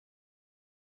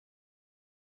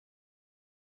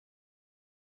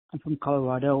I'm from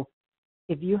Colorado.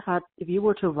 If you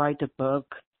were to write a book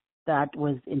that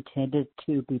was intended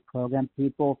to deprogram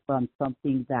people from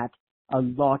something that a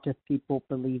lot of people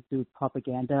believe through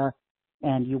propaganda,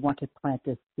 and you want to plant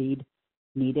a seed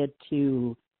needed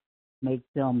to make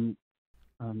them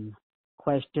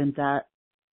question that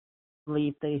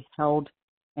belief they held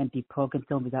and deprogram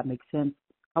them, does that make sense?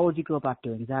 How would you go about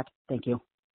doing that? Thank you.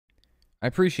 I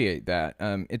appreciate that.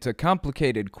 It's a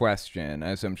complicated question,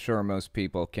 as I'm sure most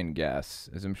people can guess.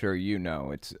 As I'm sure you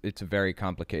know, it's a very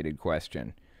complicated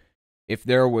question. If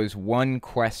there was one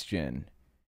question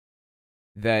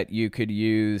that you could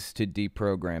use to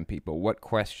deprogram people, what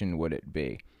question would it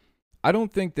be? I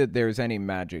don't think that there's any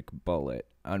magic bullet.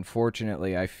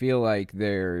 Unfortunately, I feel like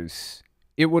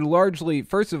it would largely,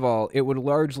 first of all, it would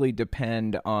largely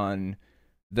depend on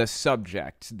the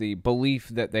subject, the belief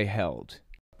that they held.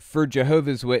 For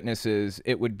Jehovah's Witnesses,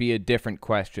 it would be a different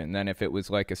question than if it was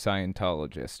like a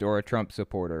Scientologist or a Trump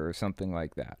supporter or something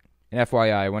like that. And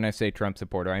FYI, when I say Trump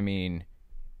supporter, I mean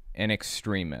an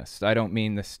extremist. I don't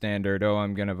mean the standard, oh,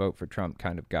 I'm going to vote for Trump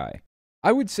kind of guy.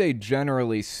 I would say,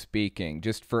 generally speaking,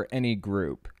 just for any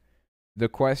group, the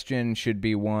question should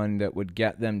be one that would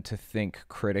get them to think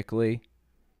critically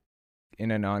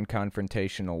in a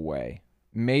non-confrontational way.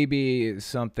 Maybe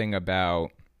something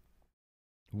about,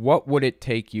 what would it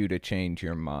take you to change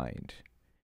your mind?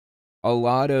 A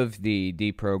lot of the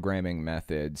deprogramming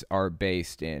methods are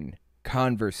based in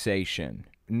conversation,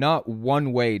 not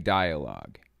one-way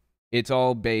dialogue. It's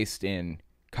all based in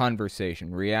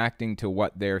conversation, reacting to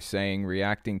what they're saying,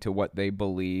 reacting to what they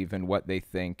believe and what they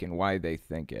think and why they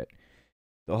think it.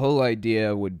 The whole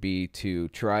idea would be to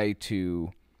try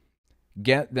to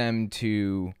get them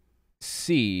to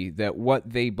see that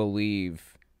what they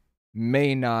believe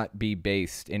may not be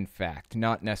based in fact,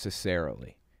 not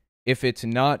necessarily. If it's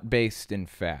not based in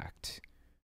fact,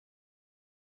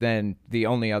 then the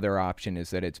only other option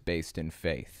is that it's based in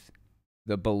faith,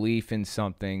 the belief in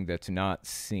something that's not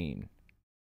seen.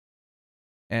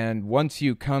 And once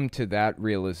you come to that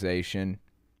realization,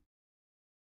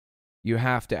 you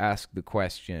have to ask the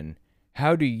question,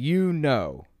 how do you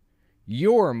know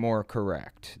you're more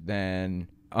correct than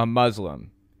a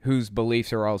Muslim whose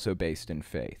beliefs are also based in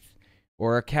faith,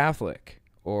 or a Catholic,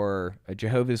 or a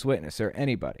Jehovah's Witness, or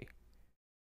anybody?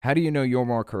 How do you know you're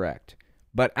more correct?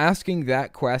 But asking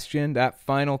that question, that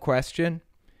final question,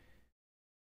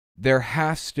 there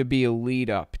has to be a lead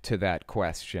up to that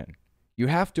question. You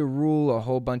have to rule a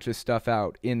whole bunch of stuff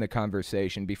out in the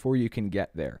conversation before you can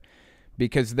get there.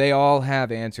 Because they all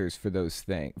have answers for those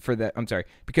things.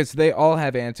 Because they all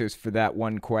have answers for that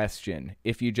one question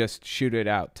if you just shoot it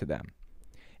out to them.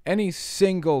 Any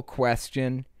single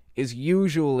question is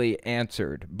usually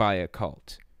answered by a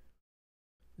cult.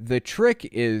 The trick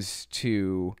is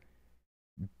to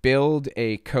build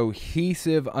a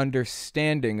cohesive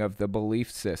understanding of the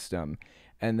belief system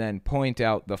and then point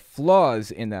out the flaws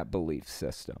in that belief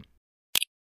system.